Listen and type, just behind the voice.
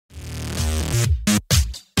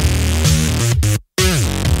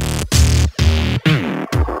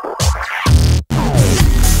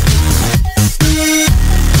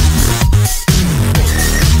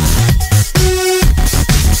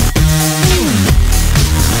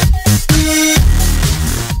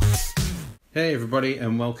Hey everybody,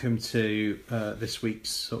 and welcome to this week's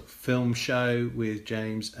sort of film show with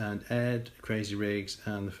James and Ed, Crazy Rigs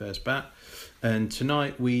and The First Bat. And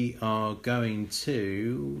tonight we are going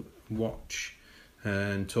to watch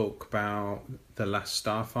and talk about The Last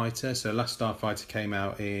Starfighter. So Last Starfighter came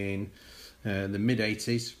out in the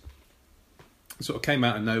mid-80s. Sort of came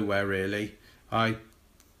out of nowhere really. I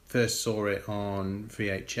first saw it on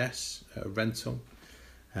VHS, rental.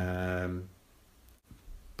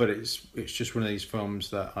 But it's just one of these films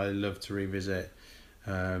that I love to revisit.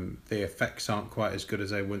 The effects aren't quite as good as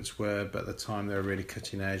they once were, but at the time they were really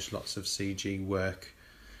cutting edge, lots of CG work.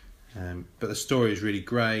 But the story is really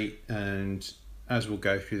great, and as we'll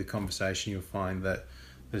go through the conversation, you'll find that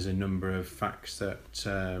there's a number of facts that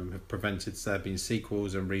have prevented there being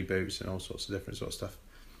sequels and reboots and all sorts of different sort of stuff.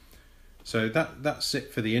 So that's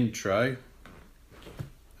it for the intro.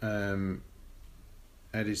 Ed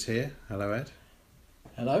is here. Hello, Ed.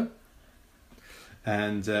 Hello.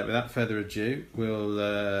 And without further ado,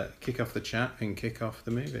 we'll kick off the chat and kick off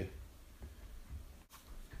the movie.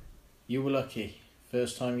 You were lucky.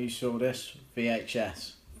 First time you saw this,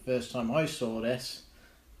 VHS. First time I saw this,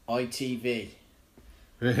 ITV.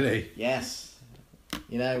 Really? Yes.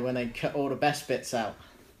 You know, when they cut all the best bits out.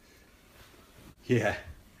 Yeah.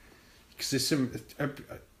 Because there's some...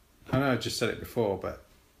 I know I just said it before, but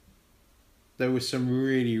there was some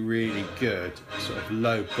really, really good sort of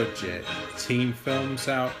low budget teen films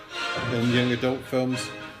out and young adult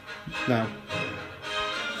films. Now,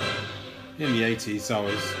 in the 80s I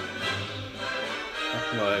was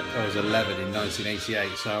 11 in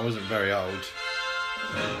 1988, so I wasn't very old.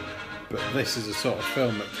 But this is a sort of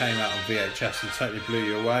film that came out on VHS and totally blew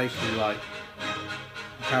you away. You're like,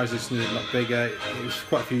 how is this not bigger? It was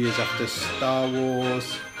quite a few years after Star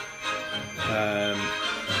Wars.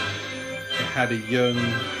 It had a young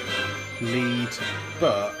lead,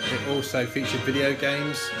 but it also featured video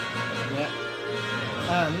games. Yeah.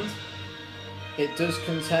 And it does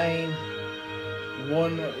contain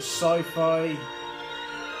one sci-fi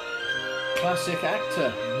classic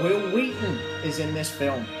actor. Will Wheaton is in this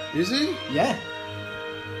film. Is he? Yeah.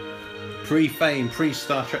 Pre-fame,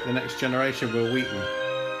 pre-Star Trek The Next Generation, Will Wheaton.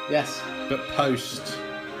 Yes. But post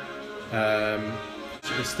the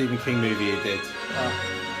Stephen King movie he did.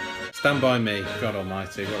 Oh. Stand By Me. God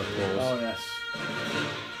almighty, what a pause. Oh, yes.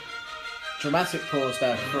 Dramatic pause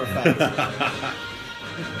there for a fact.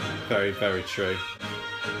 Very, very true.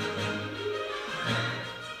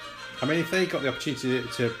 I mean, if they got the opportunity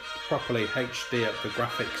to properly HD up the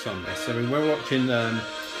graphics on this, I mean, we're watching the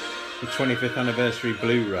 25th anniversary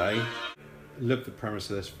Blu-ray. Love the premise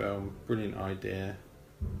of this film. Brilliant idea.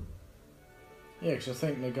 Yeah, because I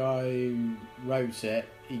think the guy who wrote it,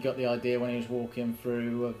 he got the idea when he was walking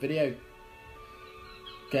through a video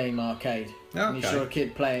game arcade. Okay. And he saw a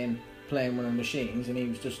kid playing one of the machines, and he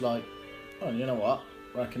was just like, oh, you know what?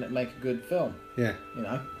 I reckon it'd make a good film. Yeah. You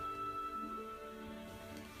know?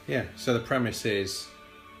 Yeah, so the premise is,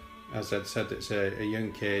 as Ed said, it's a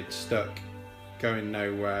young kid stuck, going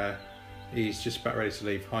nowhere. He's just about ready to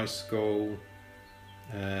leave high school.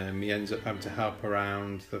 He ends up having to help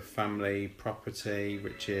around the family property,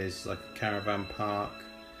 which is like a caravan park.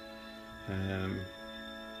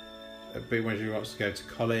 But when he wants to go to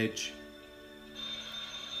college,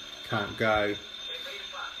 can't go.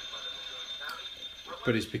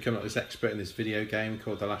 But he's become like this expert in this video game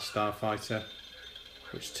called The Last Starfighter,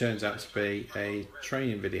 which turns out to be a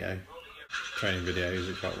training video. Training video,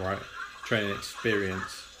 isn't quite right. Training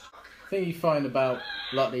experience. I think you find about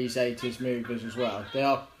a lot of these 80s movies as well, they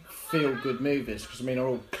are feel-good movies, because I mean they're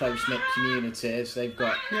all close-knit communities, they've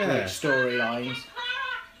got great storylines,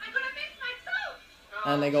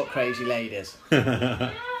 and they got crazy ladies.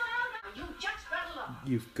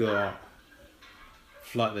 You've got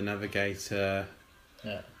Flight the Navigator,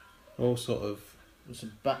 Yeah. all sort of... Was the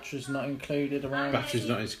batteries not included around? Batteries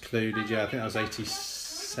not included, yeah, I think that was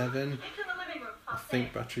 87. I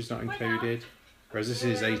think batteries not included. Whereas this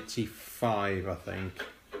is 85, I think.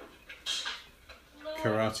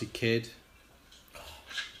 Karate Kid,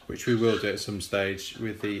 which we will do at some stage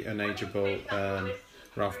with the unageable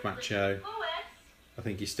Ralph Macchio. I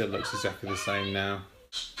think he still looks exactly the same now.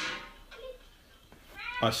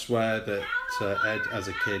 I swear that Ed, as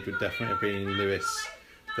a kid, would definitely have been Lewis,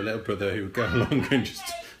 the little brother who would go along and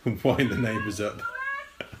just wind the neighbours up.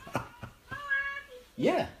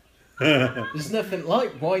 Yeah. There's nothing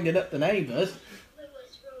like winding up the neighbours.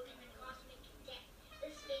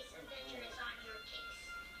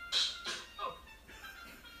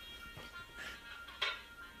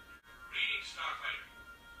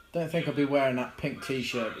 Don't think I'll be wearing that pink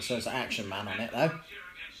t-shirt that says Action Man on it though.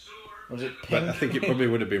 Was it But pink? I think it probably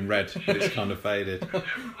would have been red, but it's kind of faded.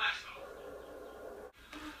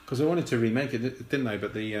 Because I wanted to remake it, didn't I?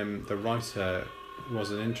 But the writer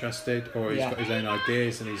wasn't interested, or he's got his own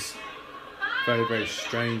ideas, and he's very, very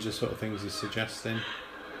strange, the sort of things he's suggesting.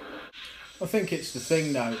 I think it's the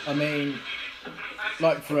thing though. I mean,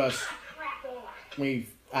 like for us,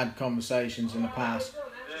 we've had conversations in the past.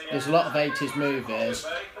 There's a lot of 80s movies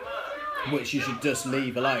which you should just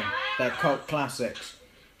leave alone. They're cult classics.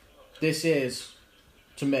 This is,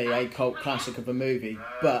 to me, a cult classic of a movie,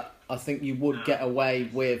 but I think you would get away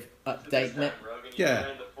with updating it. Yeah.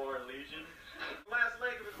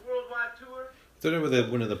 I don't know whether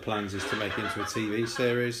one of the plans is to make it into a TV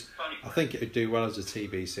series. I think it would do well as a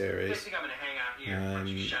TV series.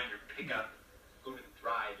 You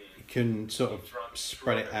can sort of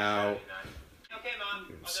spread it out,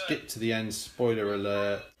 skip to the end, spoiler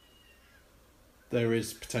alert. There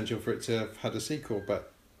is potential for it to have had a sequel,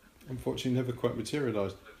 but unfortunately never quite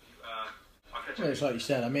materialised. Well, it's like you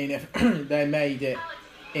said, I mean, if they made it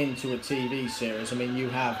into a TV series, I mean, you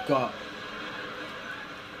have got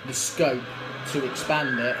the scope to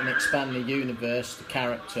expand it and expand the universe, the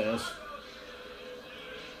characters.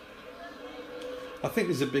 I think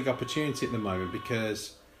there's a big opportunity at the moment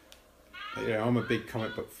because, you know, I'm a big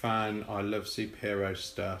comic book fan. I love superhero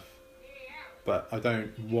stuff, but I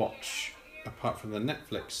don't watch, apart from the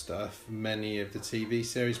Netflix stuff, many of the TV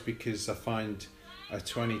series because I find a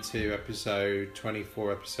 22 episode,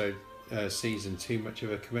 24 episode season too much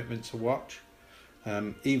of a commitment to watch.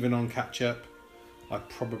 Even on catch up, I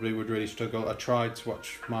probably would really struggle. I tried to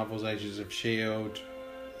watch Marvel's Agents of S.H.I.E.L.D.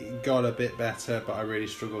 It got a bit better, but I really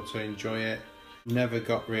struggled to enjoy it. Never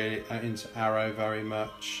got really into Arrow very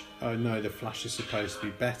much. I know The Flash is supposed to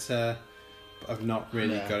be better, but I've not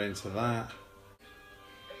really got into that.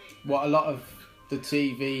 What a lot of the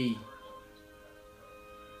TV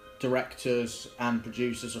directors and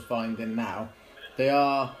producers are finding now, they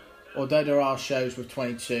are, although there are shows with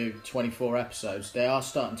 22, 24 episodes, they are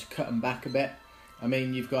starting to cut them back a bit. I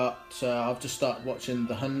mean, you've got, I've just started watching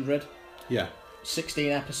The 100. Yeah.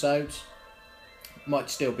 16 episodes.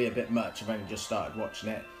 Might still be a bit much, I've only just started watching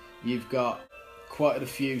it. You've got quite a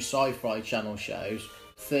few sci-fi channel shows,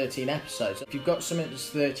 13 episodes. If you've got something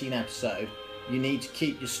that's 13 episodes, you need to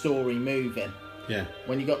keep your story moving. Yeah.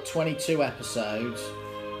 When you've got 22 episodes,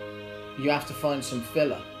 you have to find some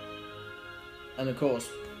filler. And of course,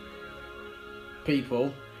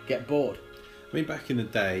 people get bored. I mean, back in the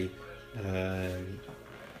day,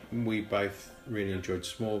 we both really enjoyed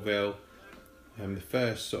Smallville. The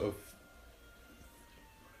first sort of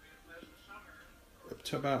up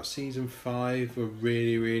to about season 5 were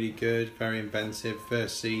really, really good, very inventive.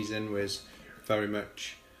 First season was very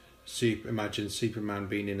much imagine Superman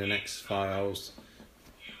being in an X-Files,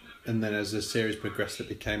 and then as the series progressed it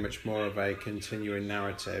became much more of a continuing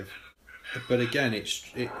narrative. But again,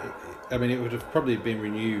 I mean, it would have probably been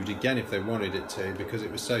renewed again if they wanted it to, because it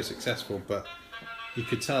was so successful, but you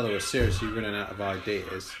could tell they were seriously running out of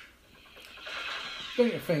ideas. I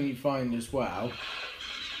think the thing you find as well,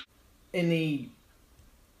 in the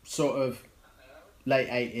sort of late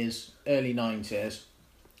 80s, early 90s,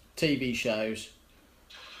 TV shows,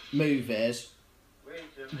 movies,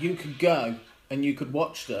 you could go and you could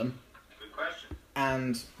watch them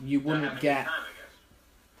and you wouldn't get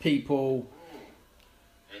people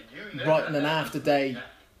writing an after-day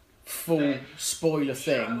full spoiler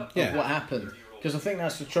thing of what happened. Because I think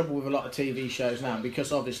that's the trouble with a lot of TV shows now,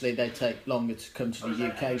 because obviously they take longer to come to the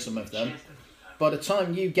UK, some of them. By the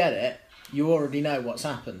time you get it, you already know what's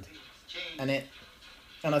happened. And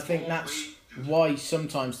I think that's why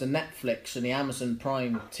sometimes the Netflix and the Amazon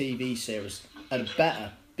Prime TV series are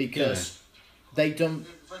better, because they dump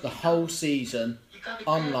the whole season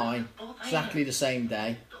online exactly the same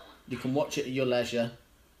day. You can watch it at your leisure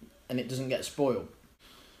and it doesn't get spoiled.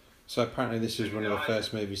 So apparently this is one of the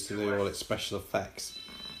first movies to do all its special effects,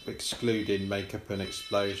 excluding makeup and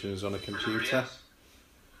explosions, on a computer.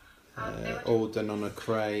 All done on a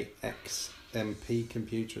Cray XMP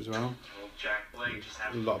computer as well.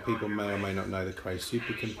 A lot of people may or may not know the Cray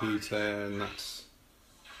supercomputer, and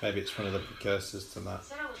maybe it's one of the precursors to that.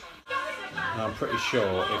 And I'm pretty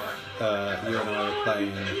sure if you and I were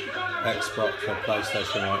playing Xbox or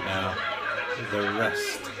PlayStation right now, the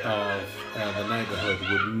rest of the neighbourhood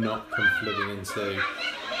would not come flooding into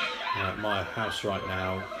my house right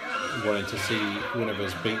now, wanting to see one of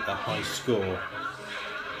us beat the high score.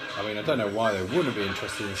 I mean, I don't know why they wouldn't be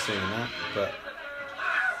interested in seeing that, but...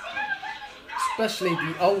 Especially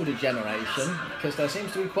the older generation, because there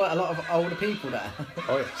seems to be quite a lot of older people there.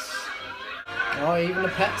 Oh, yes. Oh, even the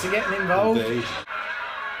pets are getting involved. Indeed.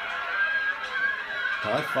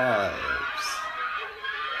 High fives.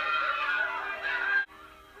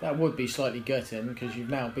 That would be slightly gutting because you've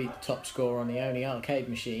now beat the top score on the only arcade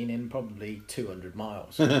machine in probably 200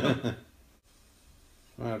 miles. Well,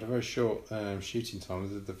 had a very short shooting time.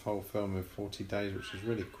 They did the whole film in 40 days, which was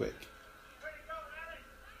really quick.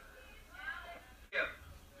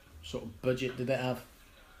 Sort of budget did it have?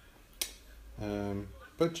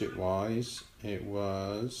 Budget-wise, it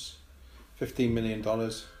was $15 million. I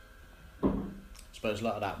suppose a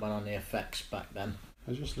lot of that went on the effects back then.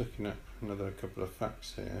 I was just looking at another couple of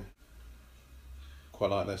facts here.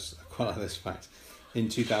 Quite like this fact. In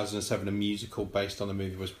 2007, a musical based on the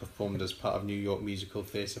movie was performed as part of New York Musical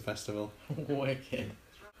Theatre Festival. Wicked.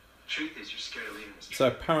 Truth is, you're scared of leaving this. So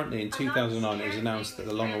apparently in 2009 it was announced that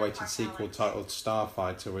the long-awaited sequel titled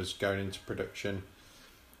Starfighter was going into production.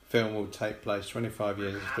 Film will take place 25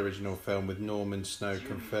 years after the original film, with Norman Snow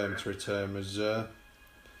confirmed to return as Xur.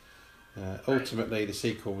 Ultimately, the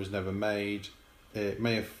sequel was never made. It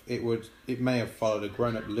may have followed a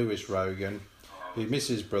grown-up Lewis Rogan, who misses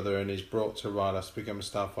his brother and is brought to Rylos to become a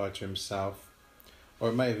starfighter himself, or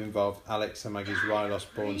it may have involved Alex and Maggie's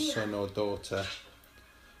Rylos-born son or daughter,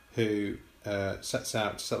 who sets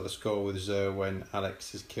out to settle the score with Xur when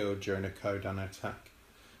Alex is killed during a Kodan attack.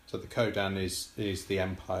 So the Kodan is the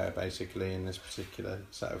Empire basically in this particular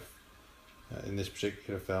set of in this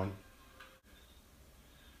particular film.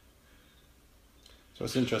 So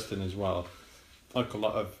it's interesting as well. Like a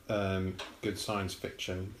lot of good science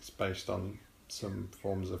fiction, it's based on some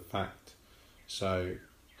forms of fact. So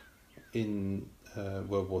in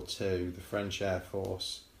World War II, the French Air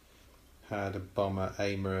Force had a bomber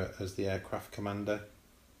Aimer as the aircraft commander.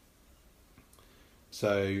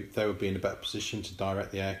 So they would be in a better position to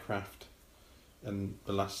direct the aircraft. And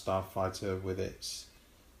the last starfighter with its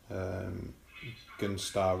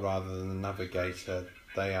Gunstar rather than the Navigator,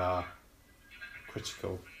 they are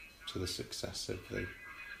critical to the success of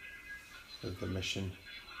the mission.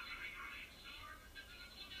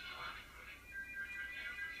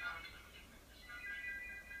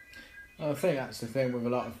 I think that's the thing with a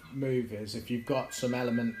lot of movies. If you've got some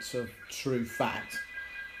elements of true fact,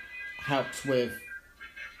 helps with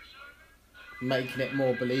making it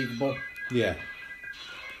more believable. Yeah.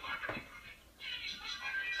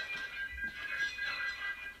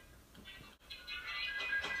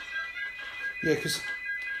 Yeah, because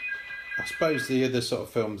I suppose the other sort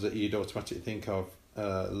of films that you'd automatically think of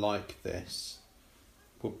like this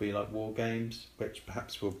would be like War Games, which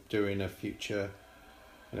perhaps we'll do in a future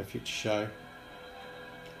show.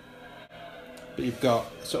 But you've got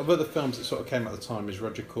sort of other films that sort of came at the time is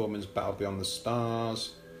Roger Corman's Battle Beyond the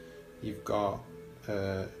Stars. You've got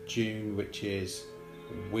Dune, which is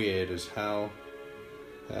weird as hell.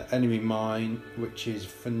 Enemy Mine, which is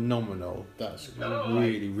phenomenal. That's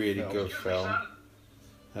really good film.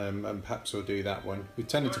 And perhaps we'll do that one. We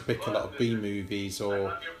tended to pick a lot of B movies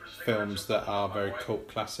or films that are very cult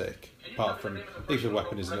classic. Apart from Lethal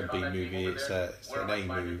Weapon isn't a B movie; it's an A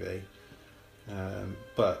movie.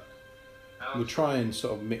 But we'll try and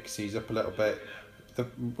sort of mix these up a little bit.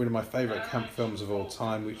 One of my favourite camp films of all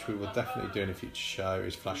time, which we will definitely do in a future show,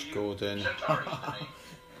 is Flash Gordon.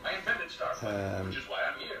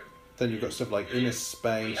 Then you've got stuff like Inner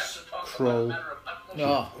Space, Krull.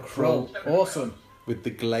 Oh, Krull, awesome. With the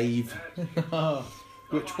glaive.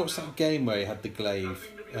 What's that game where you had the glaive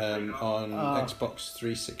on Xbox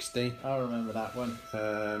 360? I remember that one.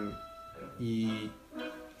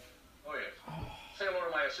 Say hello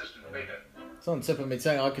to my assistant, Beta. It's on the tip of my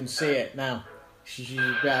tongue. I can see it now. She'd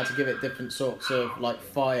be able to give it different sorts of like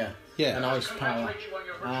fire and ice power.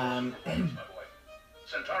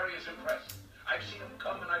 Centauri is impressed. I've seen him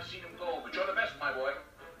come and I've seen him go, but you're the best, my boy.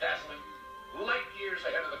 Dazzling. Light years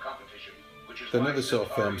ahead of the competition. Which is the other sort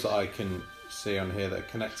of films that I can see on here that are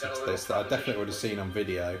connected to this that I definitely would have seen on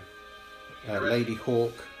video. Lady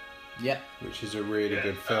Hawk. Yeah. Which is a really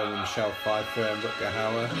good film with Michelle Pfeiffer and Rutger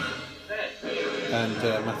Hauer.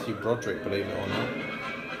 And Matthew Broderick, believe it or not.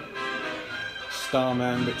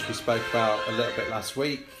 Starman, which we spoke about a little bit last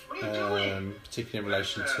week, particularly in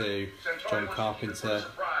relation to John Carpenter.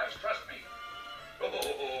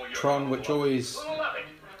 Tron, which always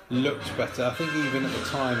looked better. I think even at the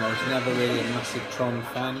time I was never really a massive Tron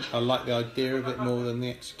fan. I like the idea of it more than the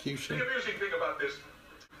execution.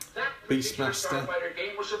 Beastmaster,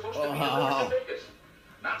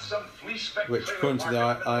 which according to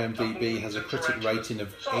the IMDb has a critic rating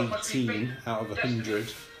of 18 out of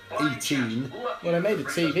 100. 18. Well, they made a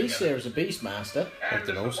TV series of Beastmaster. They've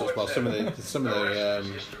done all sorts. Well, some of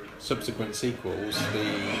the subsequent sequels, the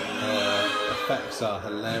effects are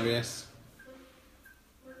hilarious.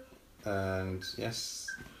 And yes,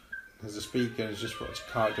 There's a speaker and it's just what's a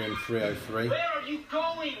car doing 303. Where are you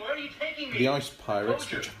going? Where are you taking me? The Ice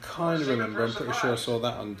Pirates, which I kind of remember. I'm pretty sure I saw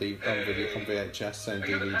that on VHS and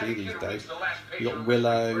DVD these days. You got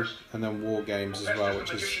Willow and then War Games as well,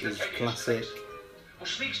 which is classic.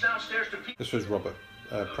 This was Robert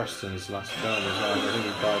Preston's last film as well. I think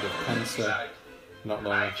he died of cancer not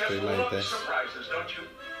long after he made this.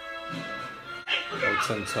 Old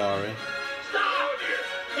Centauri.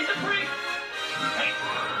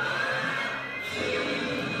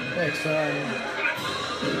 Next the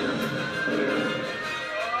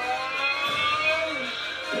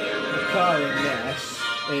car in this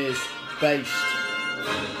is based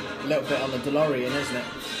a little bit on the DeLorean, isn't it?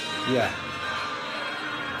 Yeah.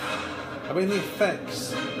 I mean, the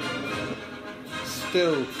effects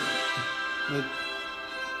still.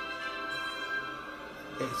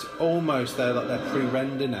 It's almost there, like they're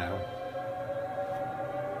pre-render now.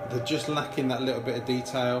 They're just lacking that little bit of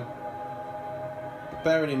detail.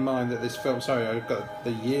 Bearing in mind that this film, sorry, I got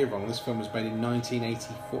the year wrong, this film was made in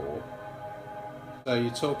 1984. So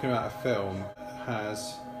you're talking about a film that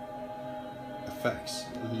has effects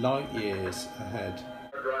light years ahead.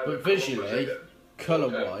 But visually,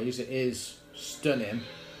 colour-wise, it is stunning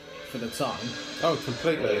for the time. Oh,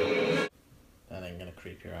 completely. That ain't going to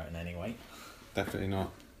creep you out in any way. Definitely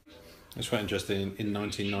not. It's quite interesting, in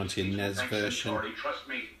 1990 a NES version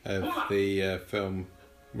of the film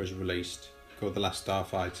was released, called The Last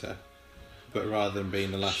Starfighter, but rather than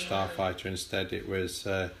being The Last Starfighter, instead it was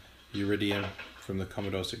Iridium from the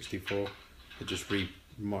Commodore 64. It just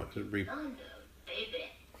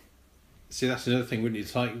See, that's another thing, wouldn't you?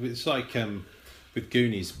 It's like with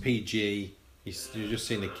Goonies, PG. You're just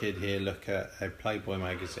seeing a kid here look at a Playboy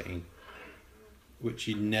magazine, which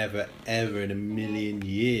you'd never ever in a million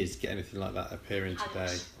years get anything like that appearing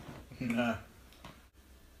today. No.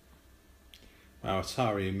 Wow,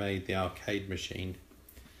 Atari, who made the arcade machine,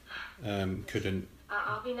 couldn't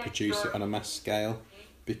produce it on a mass scale,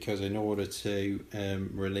 because in order to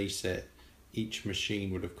release it, each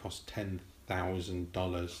machine would have cost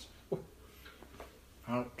 $10,000.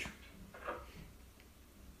 Ouch.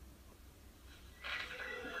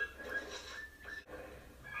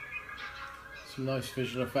 Some nice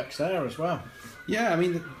visual effects there as well. Yeah, I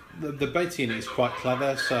mean, the baiting is quite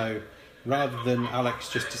clever, so rather than Alex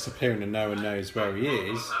just disappearing and no one knows where he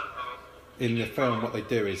is, in the film what they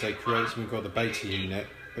do is they create something called the beta unit,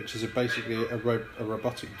 which is basically a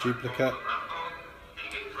robotic duplicate.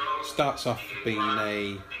 Starts off being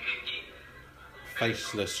a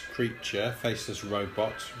faceless creature, faceless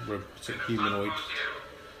robot, humanoid,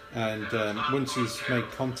 and once he's made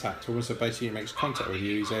contact, or once the beta unit makes contact with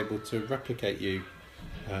you, he's able to replicate you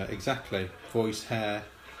exactly. Voice, hair,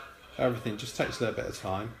 everything. Just takes a little bit of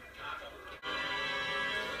time.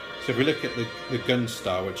 So if we look at the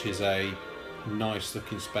Gunstar, which is a nice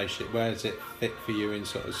looking spaceship, where does it fit for you in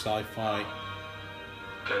sort of sci-fi?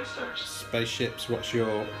 Gunstars. Spaceships. What's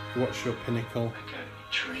your pinnacle?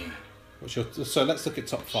 Dream. So let's look at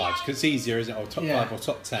top 5, because it's easier, isn't it? Or top 5 or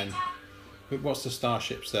top 10. But what's the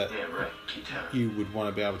starships that you would want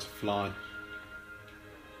to be able to fly?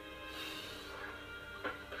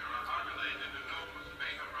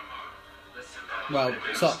 Well,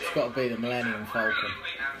 top's got to be the Millennium Falcon.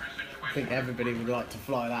 I think everybody would like to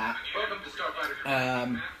fly that.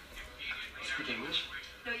 Speak English?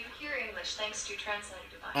 No, you hear English thanks to your translator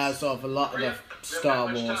device. As of a lot of the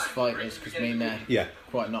Star Wars fighters, because I mean they're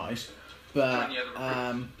quite nice. But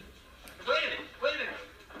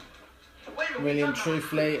really and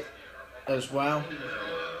truthfully, as well,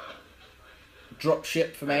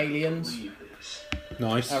 dropship from Aliens.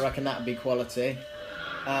 Nice. I reckon that'd be quality.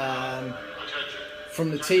 From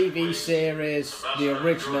the TV series, the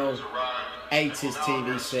original 80s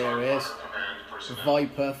TV series,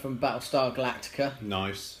 Viper from Battlestar Galactica.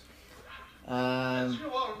 Nice.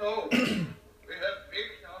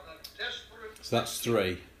 So that's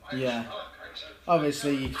 3. Yeah.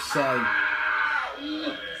 Obviously, you could say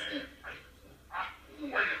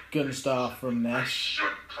Gunstar from this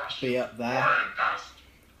be up there.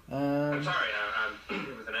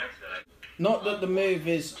 Not that the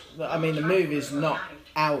movie's not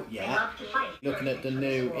out yet. Looking at the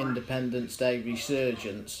new Independence Day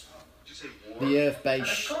Resurgence, the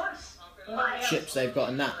Earth-based ships they've got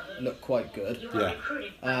in that look quite good. Yeah.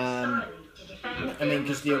 I mean,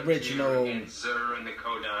 because the original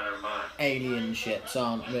alien ships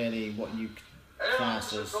aren't really what you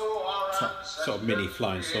class as top. Sort of mini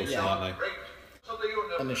flying saucers, aren't they?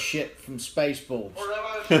 And the ship from Spaceballs.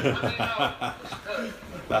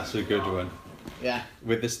 That's a good one. Yeah.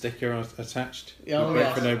 With the sticker attached. Oh, Great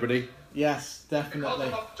yes. for nobody. Yes,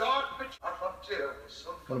 definitely.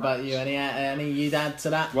 What about you? Any you'd add to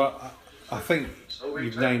that? Well, I think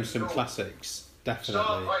you've named some classics,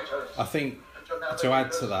 definitely. I think to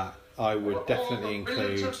add to that, I would definitely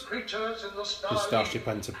include the Starship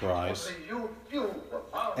Enterprise.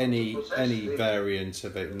 Any variant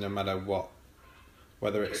of it, no matter what,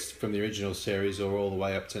 whether it's from the original series or all the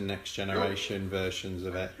way up to next generation versions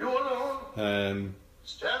of it.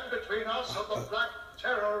 Stand between us and the black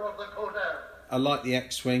terror of the Coder. I like the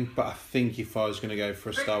X-Wing, but I think if I was going to go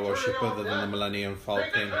for a Star Wars ship other than the Millennium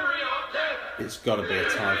Falcon, it's got to be a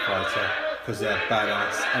TIE Fighter, because they're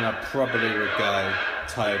badass, and I probably would go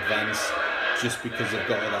TIE Advance, just because they've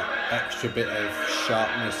got that extra bit of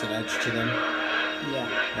sharpness and edge to them. Yeah.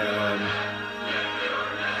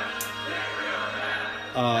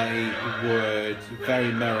 I would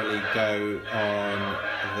very merrily go on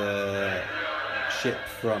the ship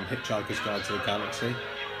from Hitchhiker's Guide to the Galaxy,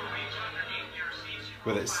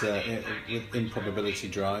 with its with improbability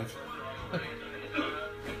drive.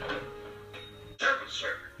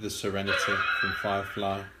 The Serenity from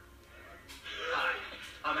Firefly.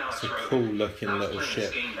 It's a cool looking little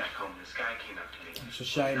ship. It's a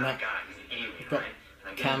shame that it got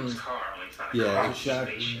canned. Yeah,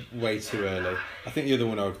 way too early. I think the other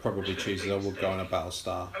one I would probably choose is I would go on a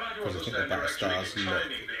Battlestar, because I think the Battlestars look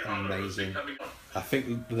amazing. I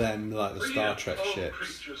think them, like the Star Trek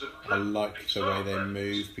ships, I like the way they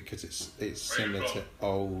move, because it's similar to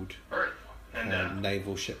old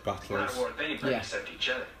naval ship battles. Yeah.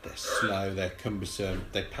 They're slow, they're cumbersome,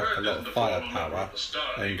 they pack a lot of firepower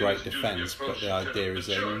and great defence, but the idea is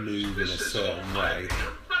they move in a certain way.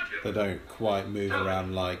 They don't quite move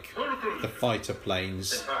around like the fighter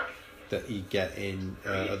planes that you get in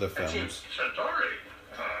other films.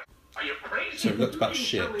 So we've looked about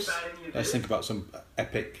ships. Let's think about some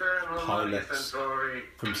epic pilots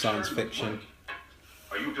from science fiction.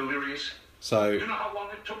 Are you delirious? So You know how long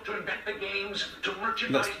it took to invent the games, to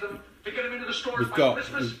merchandise them, to get them into the stores we've by got.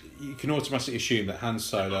 Christmas? You can automatically assume that Han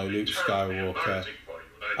Solo, Luke Skywalker.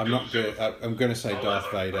 I'm not good. I'm going to say Darth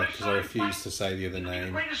Vader because I refuse to say the other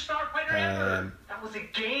name. That was a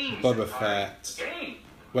game. Boba Fett, Game.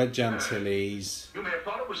 Wedge Antilles, You may have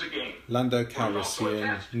thought it was a game. Lando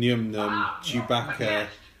Calrissian, Num Num, Chewbacca.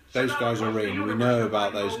 Those guys are in. We know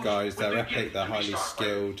about those guys. They're epic. They're highly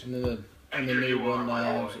skilled. And the new one,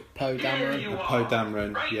 was it Poe Dameron? Poe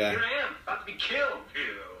Dameron, yeah. Here I am, about to be killed.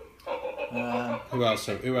 Who else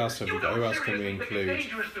have we got? Who else can we include?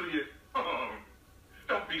 Dangerous to you.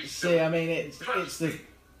 Don't be See, I mean, it's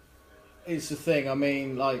the thing. I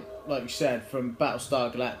mean, like you said, from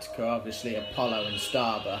Battlestar Galactica, obviously Apollo and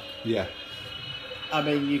Starbuck. Yeah. I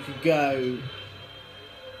mean, you could go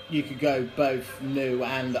both new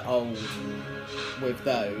and old with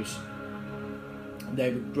those.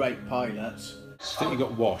 They were great pilots. I think you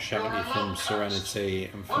got Wash, haven't you, from Serenity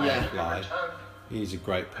and Firefly? He's a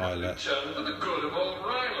great pilot. For the good of old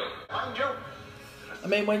Ryland. I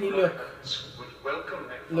mean, when you look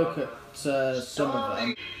at some of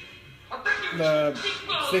them, the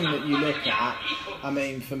thing that you look at, I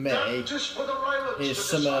mean, for me, is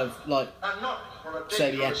some of, like,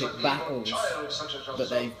 say, the epic battles that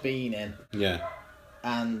they've been in. Yeah.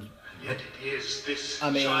 And, Yet it is this I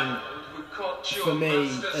mean, child who caught your for me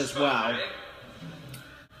master's as well, spy.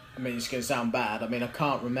 I mean, it's going to sound bad. I mean, I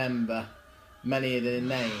can't remember many of the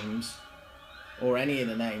names, or any of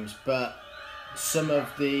the names, but some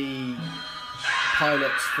of the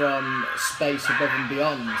pilots from Space Above and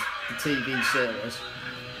Beyond, the TV series.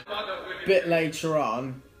 A bit later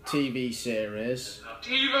on, TV series,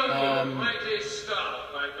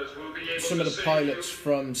 some of the pilots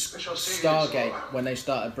from Stargate, when they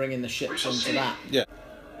started bringing the ships into that. Yeah.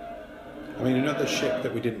 I mean, another ship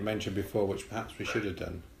that we didn't mention before, which perhaps we should have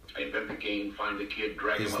done, I invent the game, find the kid,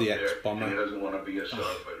 drag is him up the there, X-Bomber. and he doesn't want to be a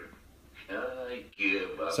starfighter. I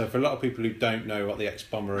give up. So for a lot of people who don't know what the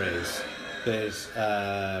X-Bomber is, there's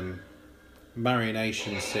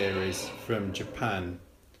Marionation series from Japan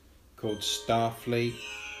called Starfleet.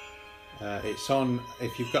 It's on,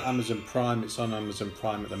 if you've got Amazon Prime, it's on Amazon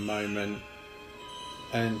Prime at the moment,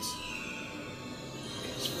 and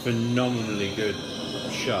it's a phenomenally good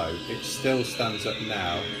show. It still stands up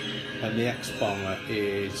now, and the X-Bomber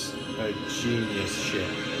is a genius ship.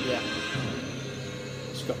 Yeah.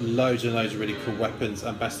 It's got loads and loads of really cool weapons,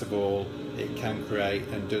 and best of all, it can create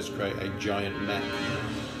and does create a giant mech.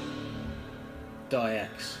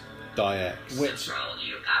 Di-X. Di-X. Which,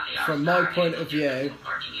 from my point of view,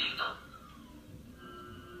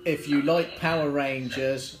 if you like Power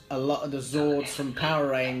Rangers, a lot of the Zords from Power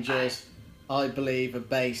Rangers, I believe, are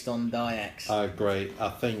based on Di-X. I agree. I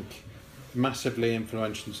think massively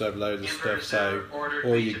influential over loads of stuff. So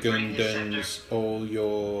all your Gundams, all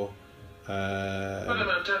your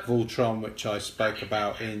Voltron, which I spoke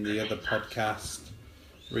about in the other podcast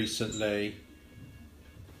recently,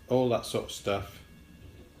 all that sort of stuff,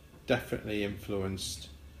 definitely influenced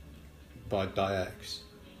by Diex.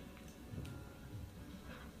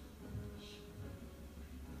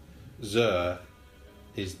 Zur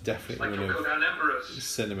is definitely one of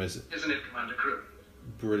cinema's Isn't it, Commander Crew?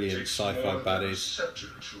 brilliant sci-fi baddies.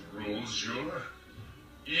 Subject to rules, Zur.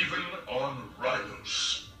 Even on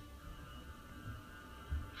Rhinos.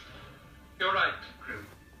 You're right, Crew.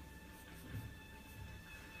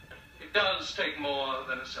 It does take more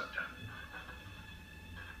than a scepter.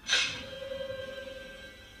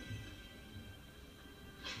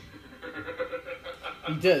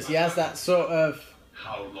 He does. He has that sort of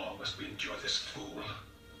How long must we endure this fool?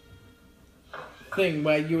 thing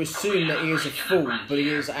where you assume that he is a fool, but he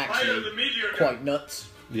is actually quite nuts.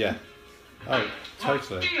 Yeah. Oh,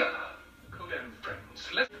 totally. Dear Kodan friends,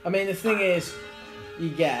 let's I mean, the thing is,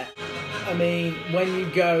 when you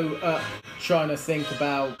go up trying to think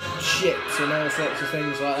about ships and all sorts of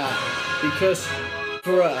things like that, because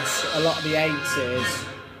for us, a lot of the 80s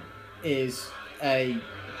is a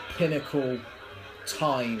pinnacle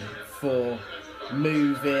time for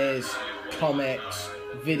movies, comics,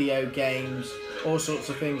 video games, all sorts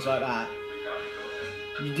of things like that.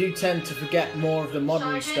 You do tend to forget more of the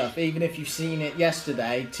modern stuff. Even if you've seen it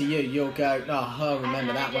yesterday, to you, you'll go, oh, I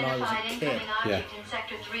remember that when I was a kid. Yeah. In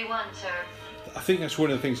Sector 3-1, sir. I think that's one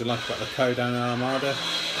of the things I like about the Kodan Armada.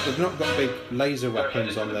 They've not got big laser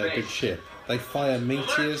weapons on their big ship. They fire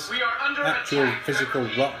meteors, we are under actual attack. physical We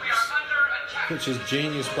rocks, are under attack. which is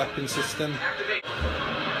genius weapon system. Activate.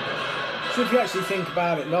 So if you actually think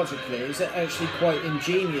about it logically, it's actually quite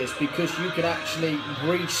ingenious because you could actually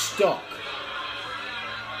restock.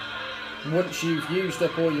 Once you've used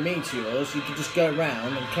up all your meteors, you could just go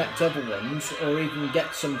around and collect other ones, or even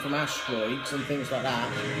get some from asteroids and things like that,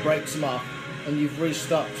 break some off, and you've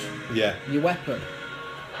restocked Yeah. your weapon.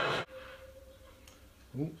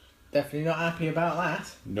 Ooh, definitely not happy about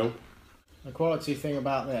that. Nope. The quality thing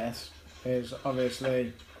about this is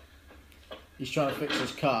obviously he's trying to fix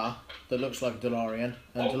his car that looks like a DeLorean,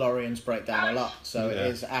 and DeLoreans break down a lot, so it Yeah.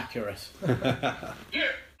 is accurate.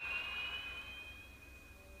 Here.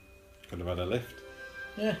 Could have had a lift.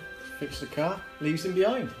 Yeah, fix the car, leaves him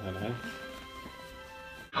behind. I know.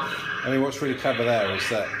 I mean, what's really clever there is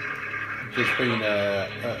that there's been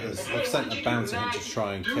they've sent a bounty hunter to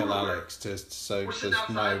try and kill Alex, so there's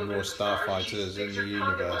no more starfighters in the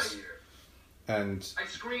universe, and I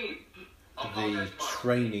scream. the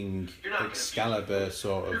training Excalibur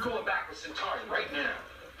sort You're of going back with Centauri right now.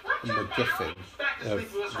 MacGuffin Back to of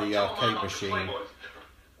sleep with us the or tell arcade Mom machine Playboys.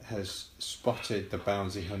 has spotted the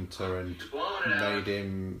bounty hunter and made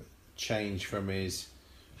him change from his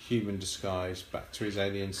human disguise back to his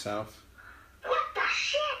alien self. What the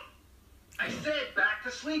shit? I said back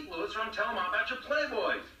to sleep, Lewis, or I'm telling Mom about your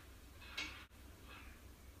Playboys.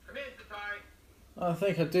 Come in, Centauri. I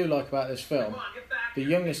think I do like about this film, Come on, get back the here.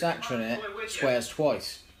 youngest actor in it Boy with you. swears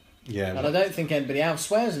twice. Yeah, And I don't think anybody else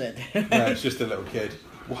swears in it. no, it's just a little kid.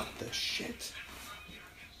 What the shit?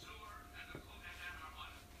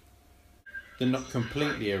 They're not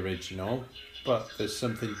completely original, but there's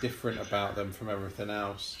something different about them from everything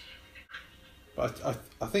else. But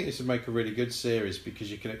I think this would make a really good series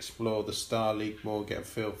because you can explore the Star League more, get a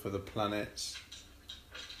feel for the planets.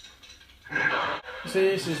 See,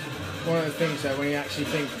 this is one of the things that when you actually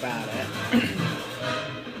think about it,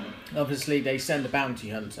 obviously they send a bounty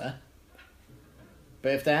hunter,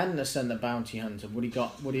 but if they hadn't have sent a bounty hunter, would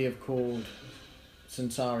he have called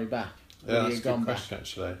Centauri back? Would Yeah, he that's a have good gone question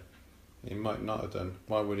actually. He might not have done.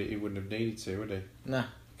 Why would he? He wouldn't have needed to, would he? Nah.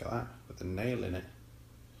 Look at that, with the nail in it.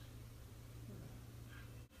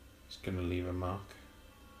 It's going to leave a mark.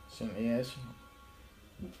 Certainly is.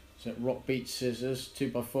 So rock beats scissors,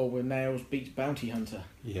 2x4 with nails beats bounty hunter.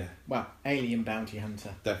 Yeah, Well, alien bounty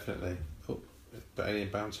hunter. definitely. Oh, but Alien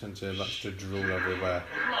Bounty Hunter likes to drool everywhere.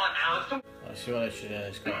 Come on, Alice. Don't I see what I should do.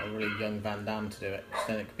 It's got a really young Van Damme to do it. 'Cause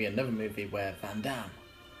then it could be another movie where Van Damme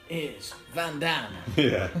is Van Damme.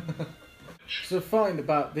 Yeah. So find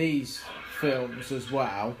about these films as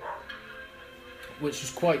well, which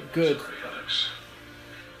was quite good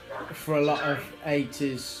for a lot of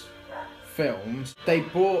 80s films. They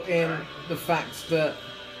brought in the fact that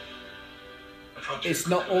it's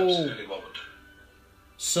not all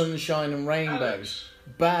sunshine and rainbows.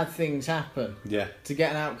 Bad things happen Yeah. to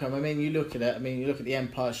get an outcome. I mean, you look at it. I mean, you look at The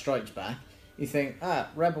Empire Strikes Back. You think,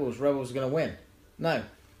 rebels are going to win. No,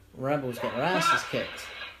 rebels get their asses kicked,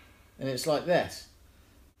 and it's like this.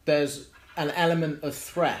 There's an element of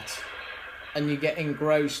threat, and you get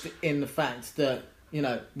engrossed in the fact that, you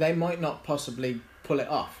know, they might not possibly pull it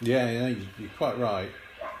off. Yeah, you're quite right.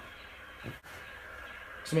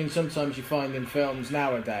 So, I mean, sometimes you find in films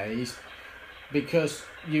nowadays, because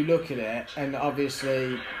you look at it and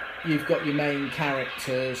obviously you've got your main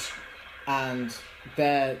characters and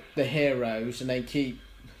they're the heroes, and they keep,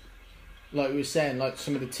 like we were saying, like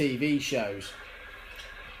some of the TV shows,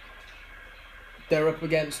 they're up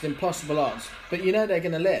against impossible odds, but you know they're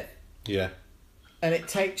going to live. Yeah. And it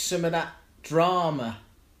takes some of that drama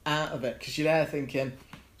out of it, because you're there thinking,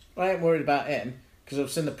 well, I ain't worried about him, because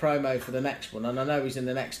I've seen the promo for the next one and I know he's in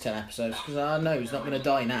the next 10 episodes, because I know he's not going to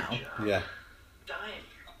die now. Yeah.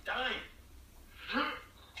 Dying.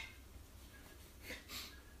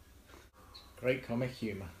 Great comic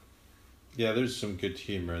humour. Yeah, there's some good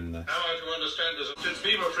humour in there. Am I to understand this? It's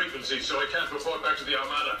Beaver frequency, so I can't report back to the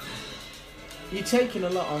Armada. You're taking a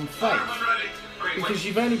lot on faith, I'm ready. because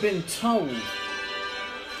you've only been told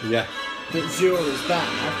Yeah. that Zura's bad.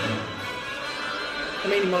 I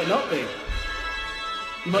mean, he might not be.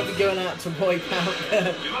 He might be going out to wipe out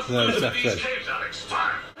there. You must No, visit exactly. these caves, Alex.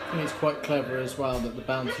 Fire. I think it's quite clever as well that the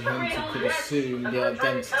bounty hunter could assume the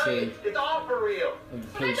identity It's all for real. of the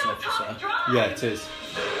police officer. Yeah, it is.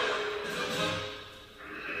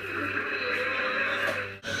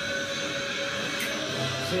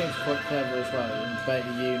 I think it's quite clever as well that the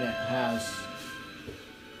Beta unit has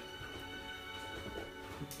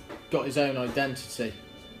got his own identity,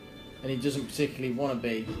 and he doesn't particularly want to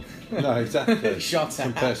be No, exactly. shot Some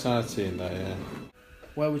at. personality in there, yeah.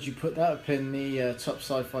 Where would you put that up in the top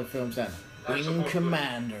sci-fi films then? Wing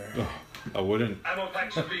Commander. I wouldn't. Ammo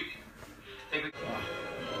packs a week.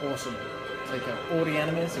 Awesome. Take out all the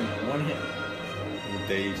enemies in one hit.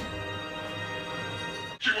 Indeed.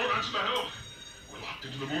 She won't answer the help. We're locked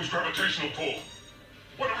into the moon's gravitational pull.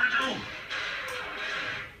 What do we do?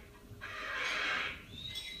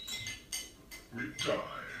 We die.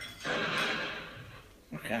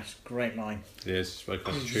 Okay, that's a great line. It is. Like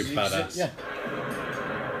a true badass. Yeah.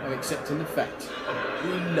 I'm accepting the fact.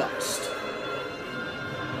 We lost.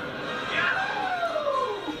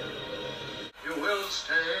 You will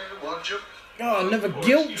stay, won't you? Oh, another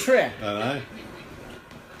guilt trip. I know.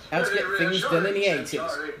 How to get things done in the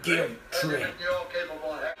 80s. Guilt trip. You're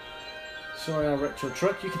capable of. Sorry, our retro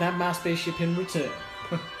truck. You can have my spaceship in return.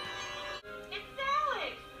 It's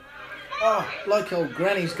Alex! Oh, like old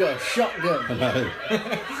Granny's got a I shotgun. know.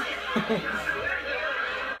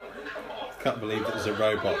 Can't believe that there's a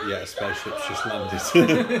robot yet a spaceship's just landed.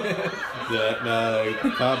 Yeah, no,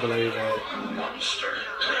 can't believe it. Monster.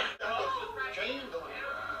 Oh,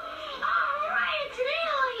 it's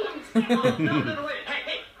an alien! No, wait.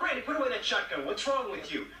 Hey, Randy, put away that shotgun. What's wrong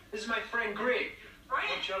with you? This is my friend Greg. Why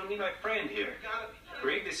don't you let me meet my friend here?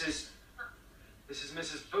 Greg, this is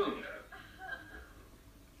Mrs. Boone.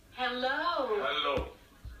 Hello. Hello.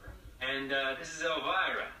 And this is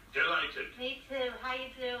Elvira. Delighted. Me too. How you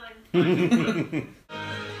doing?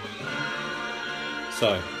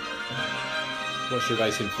 So, what's your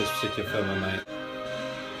rating for this particular film, mate?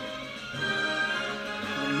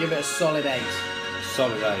 Give it a solid 8.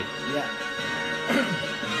 Solid 8. Yeah.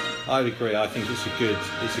 I'd agree. I think it's a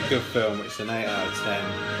good film. It's an 8 out of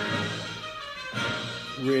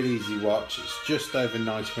 10. Really easy watch. It's just over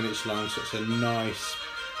 90 minutes long, so it's a nice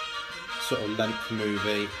sort of length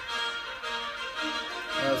movie.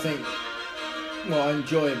 I think what I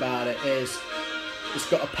enjoy about it is it's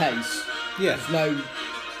got a pace. Yeah. There's no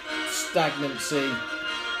stagnancy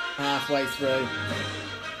halfway through.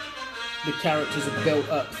 The characters are built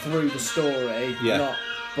up through the story, Yeah. not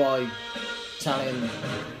by telling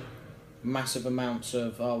massive amounts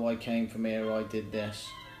of, oh, I came from here, I did this.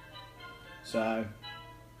 So,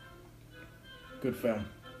 good film.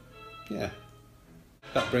 Yeah.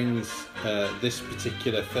 That brings this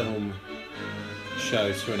particular film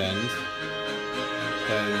show to an end.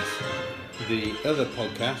 And the other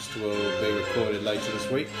podcast will be recorded later this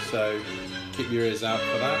week, so keep your ears out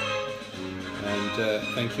for that. And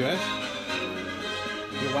thank you, Ed.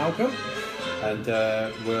 You're welcome. And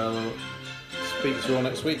we'll speak to you all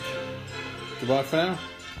next week. Goodbye for now.